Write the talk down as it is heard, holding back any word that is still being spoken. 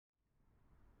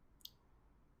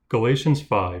Galatians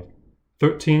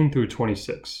 5:13 through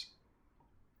 26.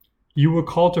 You were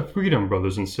called to freedom,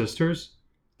 brothers and sisters.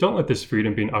 Don't let this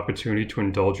freedom be an opportunity to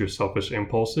indulge your selfish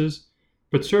impulses,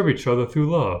 but serve each other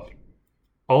through love.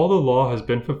 All the law has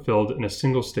been fulfilled in a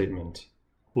single statement.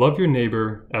 Love your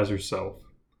neighbor as yourself.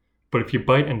 But if you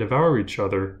bite and devour each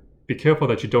other, be careful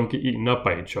that you don't get eaten up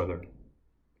by each other.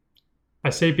 I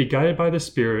say be guided by the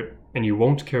Spirit, and you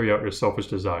won't carry out your selfish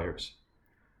desires.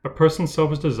 A person's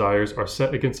selfish desires are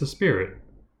set against the Spirit,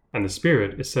 and the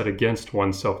Spirit is set against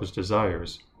one's selfish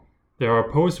desires. They are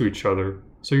opposed to each other,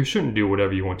 so you shouldn't do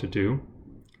whatever you want to do.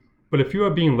 But if you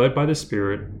are being led by the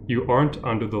Spirit, you aren't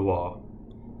under the law.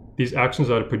 These actions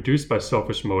that are produced by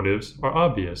selfish motives are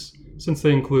obvious, since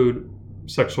they include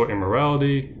sexual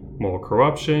immorality, moral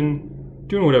corruption,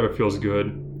 doing whatever feels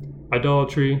good,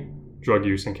 idolatry, drug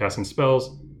use and casting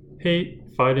spells, hate,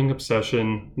 fighting,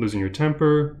 obsession, losing your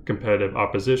temper, competitive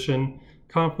opposition,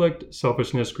 conflict,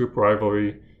 selfishness, group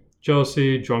rivalry,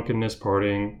 jealousy, drunkenness,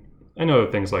 partying, and other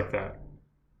things like that.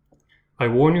 I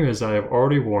warn you, as I have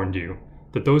already warned you,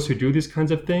 that those who do these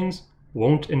kinds of things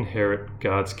won't inherit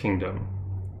God's kingdom.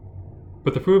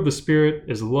 But the fruit of the Spirit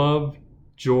is love,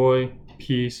 joy,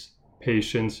 peace,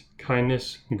 patience,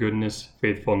 kindness, goodness,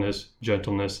 faithfulness,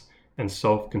 gentleness, and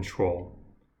self-control.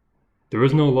 There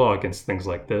is no law against things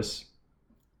like this.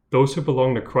 Those who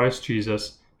belong to Christ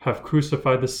Jesus have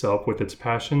crucified the self with its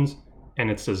passions and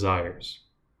its desires.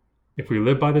 If we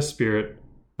live by the Spirit,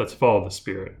 let's follow the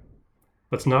Spirit.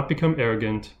 Let's not become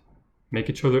arrogant, make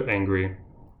each other angry,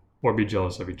 or be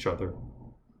jealous of each other.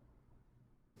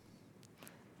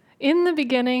 In the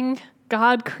beginning,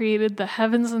 God created the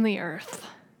heavens and the earth.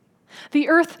 The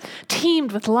earth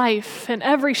teemed with life in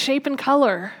every shape and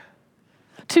color.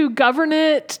 To govern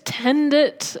it, tend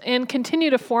it, and continue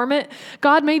to form it,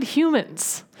 God made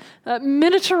humans,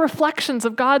 miniature reflections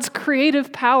of God's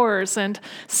creative powers and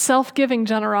self-giving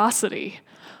generosity.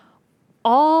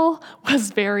 All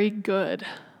was very good.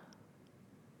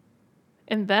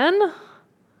 And then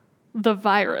the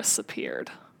virus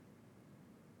appeared.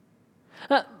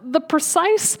 The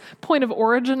precise point of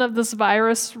origin of this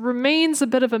virus remains a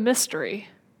bit of a mystery.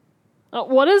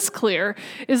 What is clear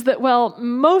is that, while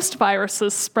most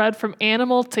viruses spread from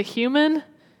animal to human,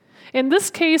 in this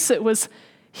case it was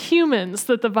humans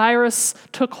that the virus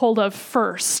took hold of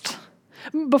first,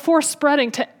 before spreading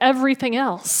to everything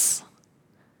else.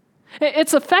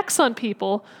 Its effects on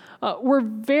people were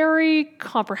very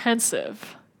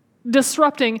comprehensive,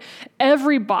 disrupting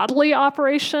every bodily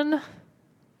operation,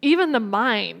 even the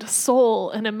mind, soul,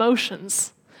 and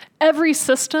emotions. Every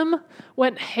system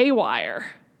went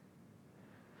haywire.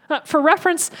 For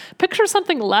reference, picture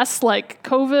something less like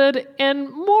COVID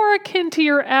and more akin to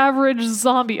your average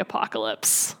zombie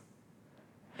apocalypse.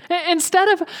 Instead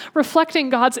of reflecting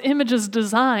God's image as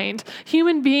designed,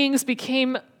 human beings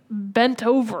became bent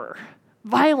over,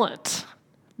 violent,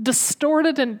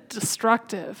 distorted, and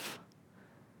destructive.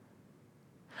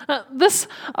 This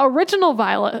original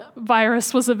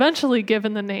virus was eventually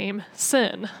given the name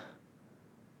sin.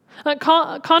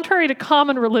 Contrary to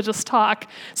common religious talk,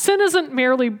 sin isn't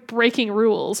merely breaking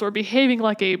rules or behaving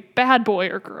like a bad boy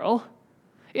or girl.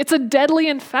 It's a deadly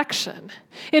infection,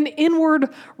 an inward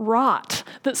rot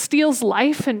that steals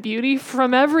life and beauty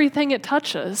from everything it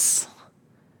touches.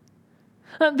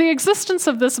 The existence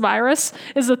of this virus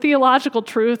is a theological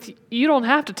truth you don't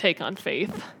have to take on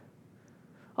faith.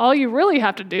 All you really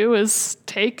have to do is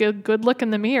take a good look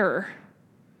in the mirror.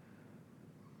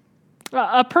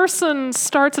 A person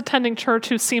starts attending church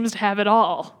who seems to have it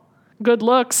all. Good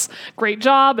looks, great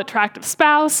job, attractive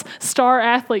spouse, star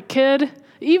athlete kid,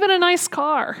 even a nice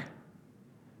car.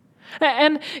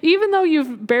 And even though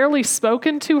you've barely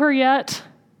spoken to her yet,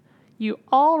 you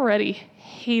already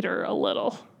hate her a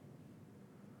little.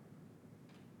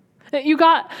 You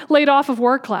got laid off of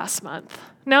work last month.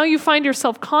 Now you find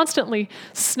yourself constantly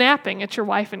snapping at your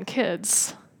wife and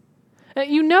kids.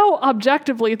 You know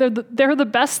objectively they're the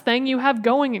best thing you have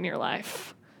going in your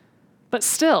life. But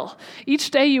still,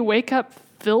 each day you wake up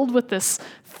filled with this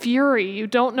fury you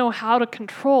don't know how to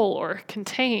control or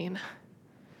contain.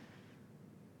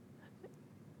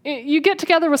 You get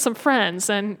together with some friends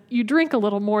and you drink a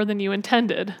little more than you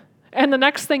intended. And the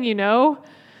next thing you know,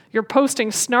 you're posting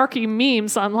snarky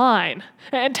memes online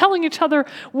and telling each other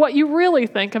what you really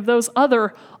think of those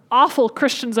other awful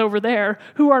Christians over there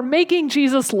who are making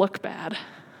Jesus look bad.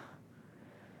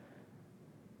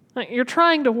 You're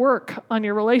trying to work on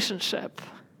your relationship,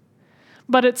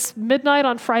 but it's midnight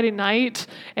on Friday night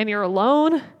and you're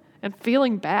alone and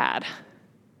feeling bad.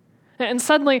 And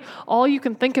suddenly all you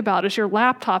can think about is your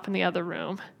laptop in the other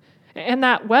room and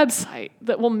that website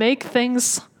that will make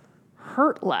things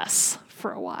hurt less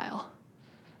for a while.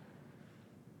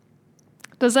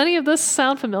 Does any of this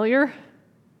sound familiar?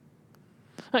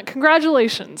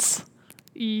 Congratulations,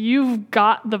 you've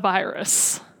got the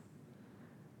virus.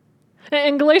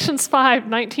 In Galatians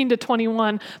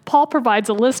 5:19-21, Paul provides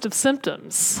a list of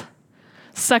symptoms: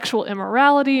 sexual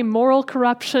immorality, moral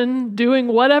corruption, doing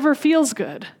whatever feels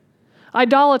good,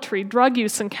 idolatry, drug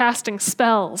use and casting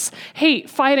spells, hate,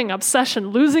 fighting, obsession,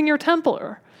 losing your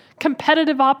temper,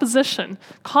 competitive opposition,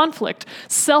 conflict,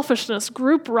 selfishness,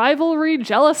 group rivalry,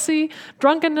 jealousy,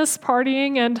 drunkenness,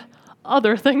 partying, and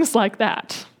other things like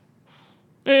that.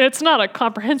 It's not a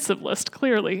comprehensive list,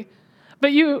 clearly,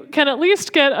 but you can at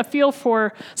least get a feel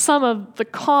for some of the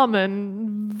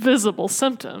common, visible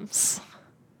symptoms.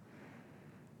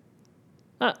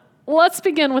 Let's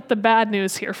begin with the bad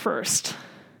news here first.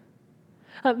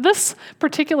 This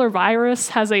particular virus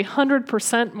has a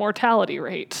 100% mortality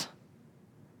rate.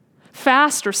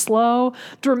 Fast or slow,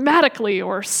 dramatically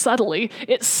or subtly,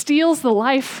 it steals the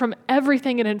life from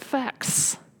everything it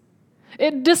infects.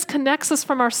 It disconnects us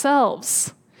from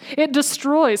ourselves. It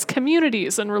destroys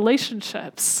communities and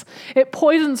relationships. It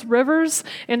poisons rivers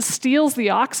and steals the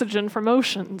oxygen from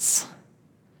oceans.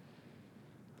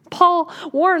 Paul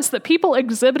warns that people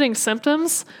exhibiting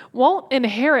symptoms won't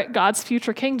inherit God's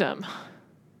future kingdom.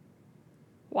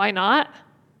 Why not?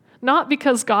 Not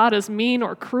because God is mean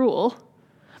or cruel,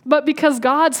 but because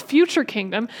God's future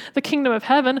kingdom, the kingdom of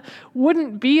heaven,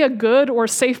 wouldn't be a good or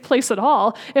safe place at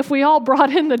all if we all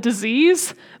brought in the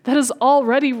disease that has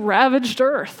already ravaged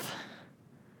earth.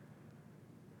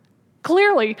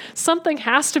 Clearly, something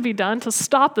has to be done to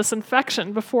stop this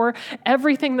infection before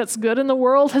everything that's good in the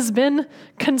world has been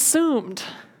consumed.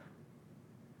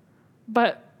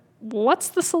 But what's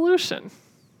the solution?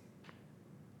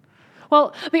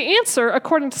 Well, the answer,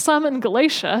 according to some in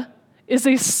Galatia, is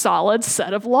a solid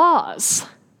set of laws.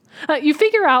 You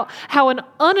figure out how an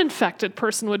uninfected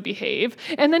person would behave,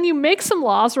 and then you make some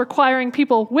laws requiring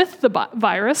people with the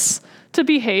virus to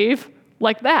behave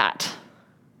like that.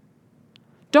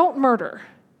 Don't murder.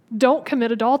 Don't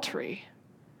commit adultery.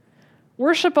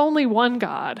 Worship only one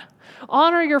God.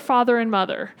 Honor your father and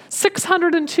mother.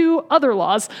 602 other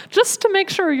laws, just to make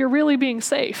sure you're really being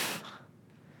safe.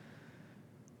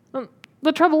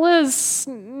 The trouble is,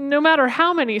 no matter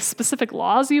how many specific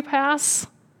laws you pass,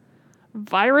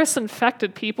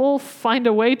 virus-infected people find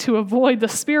a way to avoid the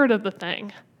spirit of the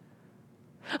thing.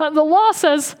 The law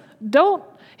says, don't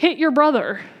hit your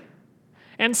brother,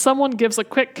 and someone gives a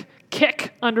quick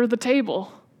kick under the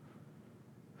table.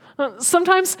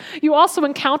 Sometimes you also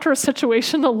encounter a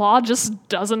situation the law just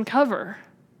doesn't cover.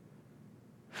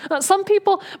 Some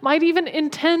people might even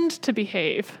intend to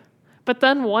behave, but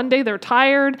then one day they're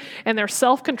tired and their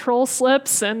self-control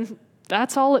slips, and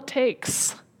that's all it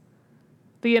takes.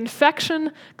 The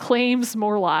infection claims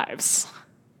more lives.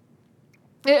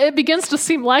 It begins to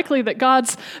seem likely that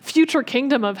God's future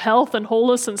kingdom of health and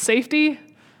wholeness and safety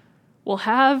will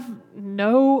have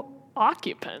no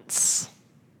occupants.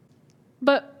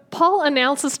 But Paul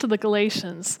announces to the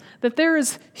Galatians that there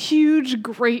is huge,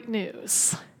 great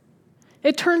news.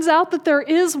 It turns out that there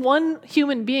is one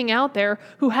human being out there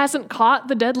who hasn't caught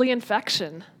the deadly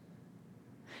infection.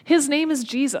 His name is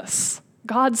Jesus,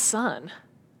 God's Son.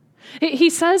 He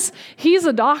says he's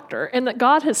a doctor and that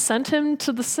God has sent him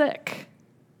to the sick.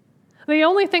 The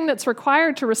only thing that's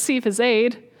required to receive his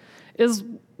aid is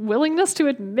willingness to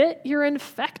admit you're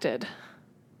infected.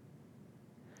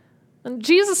 And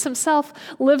Jesus himself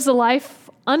lives a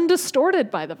life undistorted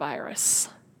by the virus.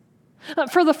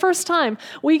 For the first time,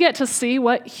 we get to see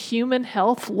what human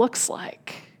health looks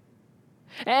like.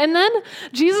 And then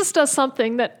Jesus does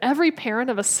something that every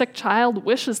parent of a sick child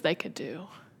wishes they could do.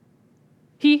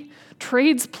 He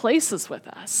trades places with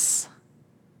us.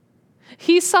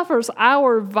 He suffers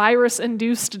our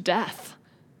virus-induced death.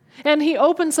 And he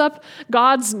opens up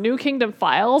God's new kingdom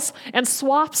files and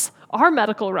swaps our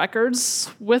medical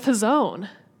records with his own.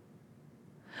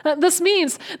 This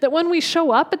means that when we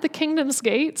show up at the kingdom's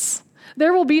gates,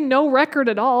 there will be no record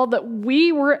at all that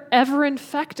we were ever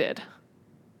infected.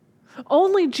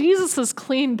 Only Jesus'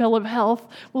 clean bill of health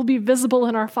will be visible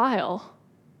in our file.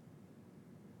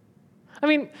 I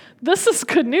mean, this is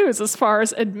good news as far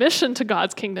as admission to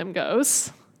God's kingdom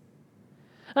goes.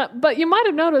 But you might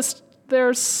have noticed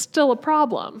there's still a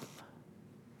problem.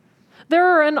 There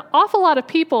are an awful lot of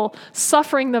people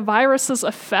suffering the virus's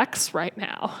effects right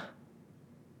now.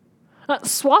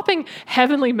 Swapping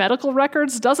heavenly medical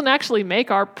records doesn't actually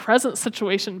make our present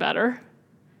situation better.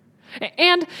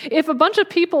 And if a bunch of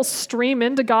people stream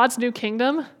into God's new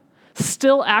kingdom,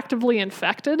 still actively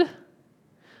infected,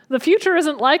 the future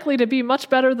isn't likely to be much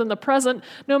better than the present,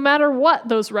 no matter what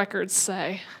those records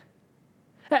say.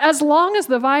 As long as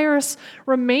the virus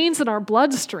remains in our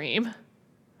bloodstream,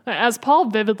 as Paul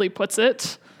vividly puts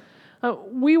it,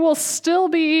 we will still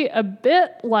be a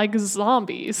bit like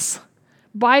zombies,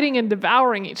 biting and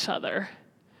devouring each other,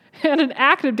 and in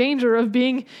active danger of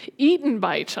being eaten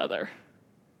by each other.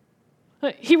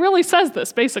 He really says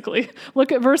this, basically.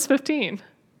 Look at verse 15.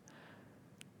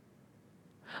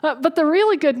 But the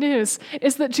really good news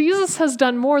is that Jesus has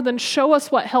done more than show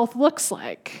us what health looks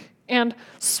like and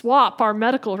swap our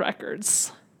medical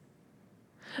records.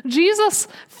 Jesus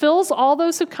fills all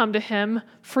those who come to him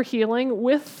for healing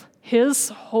with his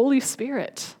Holy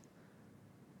Spirit.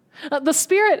 The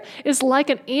Spirit is like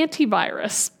an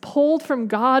antivirus pulled from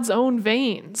God's own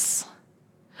veins.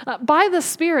 By the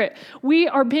Spirit, we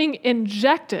are being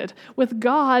injected with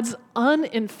God's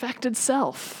uninfected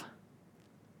self.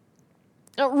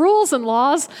 Rules and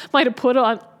laws might have put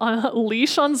on a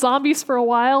leash on zombies for a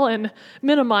while and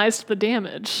minimized the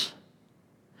damage.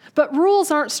 But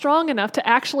rules aren't strong enough to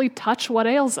actually touch what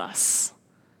ails us.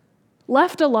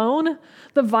 Left alone,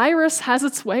 the virus has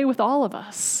its way with all of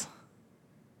us.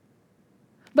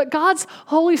 But God's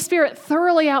Holy Spirit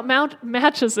thoroughly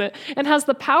outmatches it and has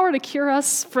the power to cure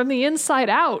us from the inside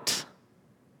out.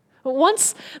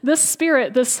 Once this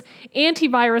Spirit, this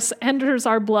antivirus, enters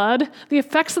our blood, the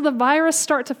effects of the virus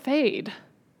start to fade.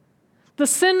 The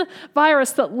sin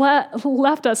virus that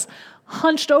left us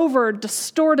hunched over,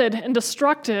 distorted, and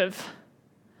destructive.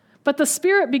 But the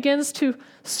Spirit begins to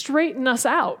straighten us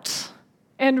out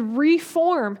and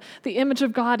reform the image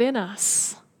of God in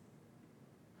us.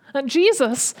 And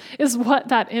Jesus is what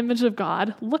that image of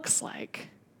God looks like.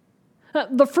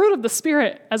 The fruit of the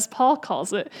Spirit, as Paul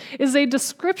calls it, is a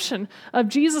description of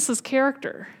Jesus'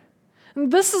 character. And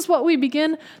this is what we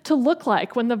begin to look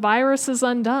like when the virus is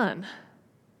undone.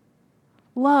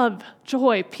 Love,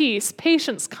 joy, peace,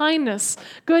 patience, kindness,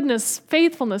 goodness,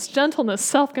 faithfulness, gentleness,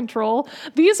 self-control.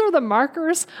 These are the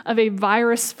markers of a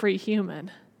virus-free human.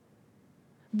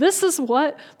 This is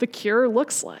what the cure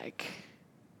looks like.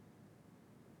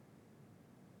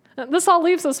 This all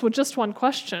leaves us with just one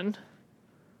question.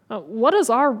 What is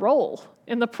our role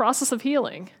in the process of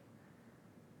healing?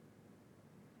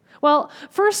 Well,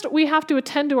 first we have to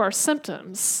attend to our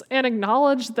symptoms and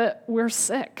acknowledge that we're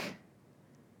sick.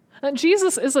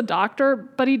 Jesus is a doctor,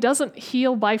 but he doesn't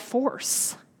heal by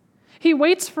force. He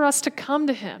waits for us to come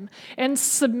to him and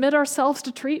submit ourselves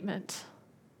to treatment.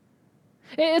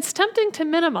 It's tempting to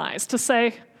minimize, to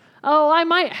say, oh, I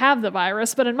might have the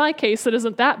virus, but in my case it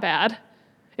isn't that bad.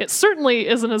 It certainly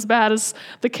isn't as bad as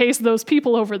the case those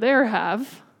people over there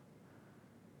have.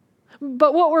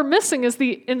 But what we're missing is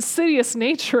the insidious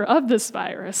nature of this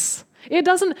virus. It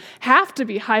doesn't have to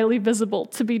be highly visible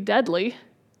to be deadly.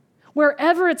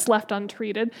 Wherever it's left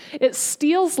untreated, it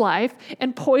steals life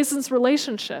and poisons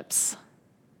relationships.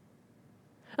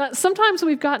 Sometimes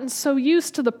we've gotten so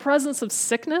used to the presence of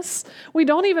sickness, we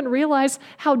don't even realize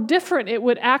how different it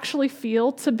would actually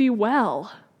feel to be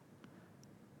well.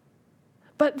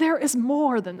 But there is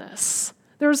more than this.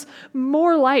 There's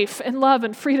more life and love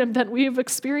and freedom than we've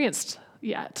experienced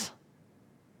yet,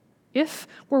 if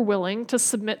we're willing to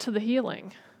submit to the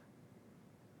healing.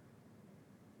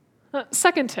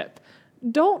 Second tip,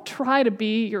 don't try to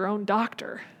be your own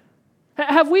doctor.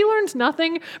 Have we learned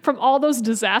nothing from all those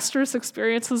disastrous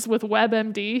experiences with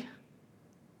WebMD?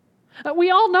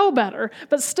 We all know better,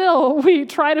 but still we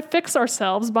try to fix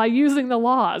ourselves by using the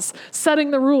laws,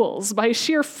 setting the rules, by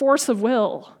sheer force of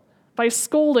will, by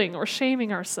scolding or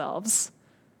shaming ourselves.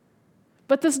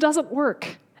 But this doesn't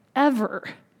work, ever.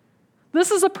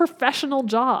 This is a professional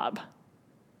job.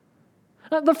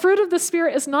 The fruit of the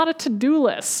Spirit is not a to-do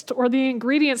list or the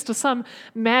ingredients to some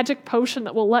magic potion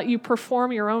that will let you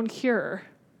perform your own cure.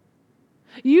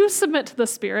 You submit to the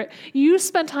Spirit, you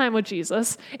spend time with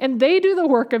Jesus, and they do the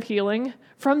work of healing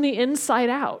from the inside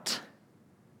out.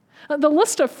 The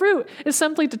list of fruit is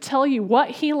simply to tell you what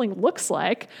healing looks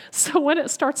like, so when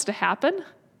it starts to happen,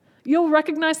 you'll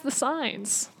recognize the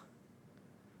signs.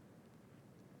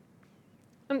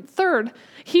 And third,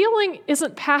 healing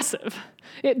isn't passive.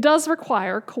 It does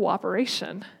require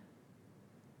cooperation.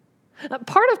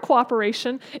 Part of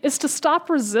cooperation is to stop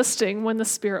resisting when the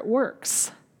Spirit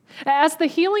works. As the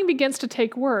healing begins to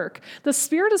take work, the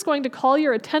Spirit is going to call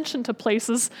your attention to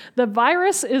places the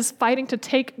virus is fighting to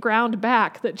take ground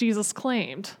back that Jesus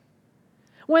claimed.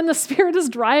 When the Spirit is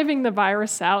driving the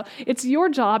virus out, it's your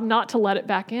job not to let it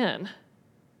back in.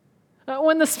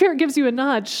 When the Spirit gives you a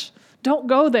nudge, don't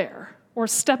go there or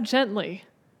step gently.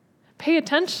 Pay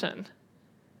attention.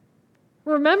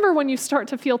 Remember when you start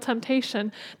to feel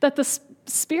temptation that the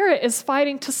Spirit is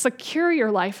fighting to secure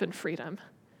your life and freedom,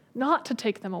 not to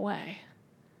take them away.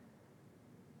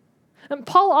 And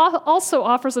Paul also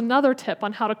offers another tip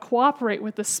on how to cooperate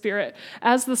with the Spirit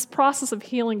as this process of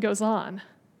healing goes on.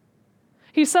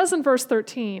 He says in verse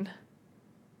 13,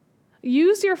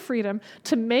 use your freedom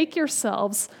to make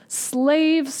yourselves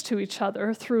slaves to each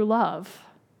other through love.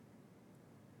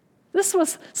 This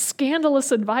was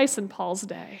scandalous advice in Paul's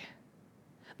day.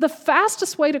 The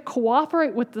fastest way to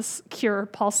cooperate with this cure,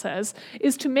 Paul says,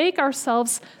 is to make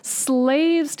ourselves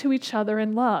slaves to each other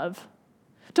in love.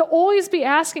 To always be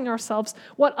asking ourselves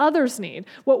what others need,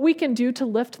 what we can do to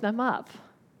lift them up.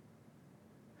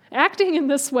 Acting in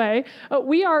this way,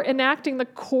 we are enacting the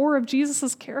core of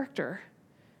Jesus' character.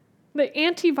 The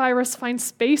antivirus finds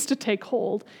space to take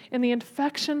hold, and the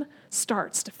infection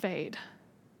starts to fade.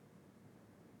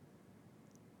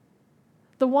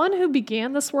 The one who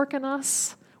began this work in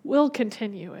us will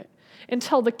continue it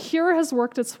until the cure has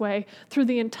worked its way through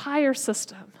the entire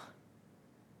system.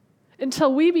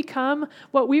 Until we become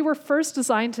what we were first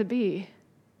designed to be,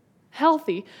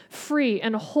 healthy, free,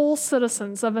 and whole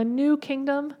citizens of a new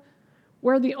kingdom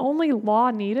where the only law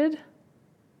needed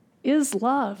is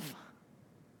love.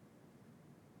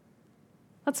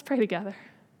 Let's pray together.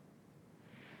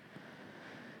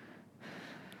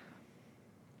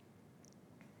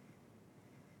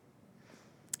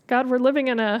 God, we're living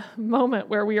in a moment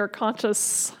where we are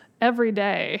conscious every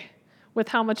day with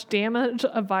how much damage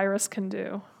a virus can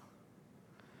do.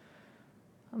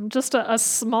 Just a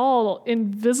small,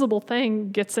 invisible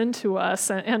thing gets into us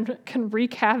and can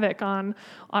wreak havoc on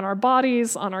our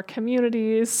bodies, on our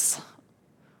communities,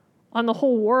 on the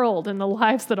whole world, and the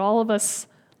lives that all of us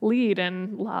lead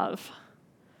and love.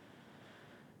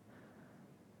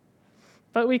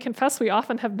 But we confess we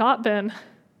often have not been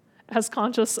as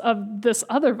conscious of this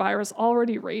other virus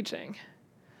already raging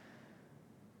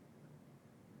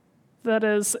that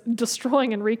is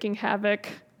destroying and wreaking havoc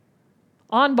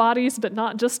on bodies, but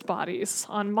not just bodies,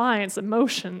 on minds,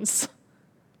 emotions,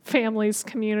 families,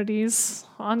 communities,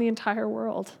 on the entire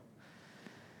world.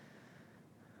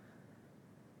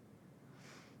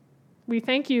 We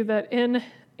thank you that in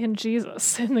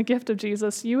Jesus, in the gift of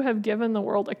Jesus, you have given the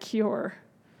world a cure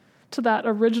to that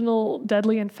original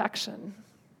deadly infection.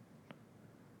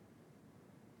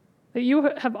 That you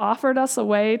have offered us a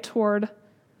way toward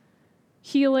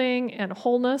healing and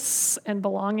wholeness and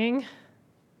belonging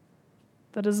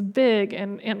that is big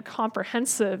and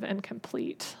comprehensive and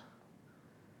complete.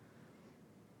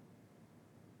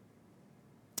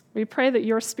 We pray that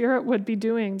your Spirit would be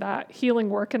doing that healing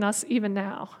work in us even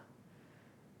now,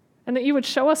 and that you would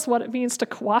show us what it means to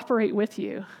cooperate with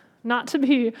you, not to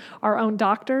be our own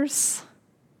doctors,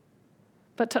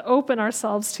 but to open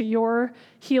ourselves to your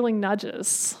healing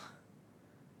nudges,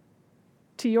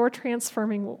 to your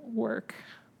transforming work,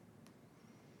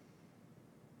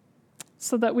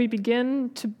 so that we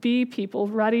begin to be people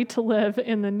ready to live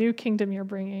in the new kingdom you're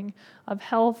bringing of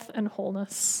health and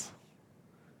wholeness.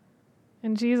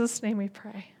 In Jesus' name we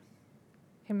pray.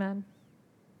 Amen.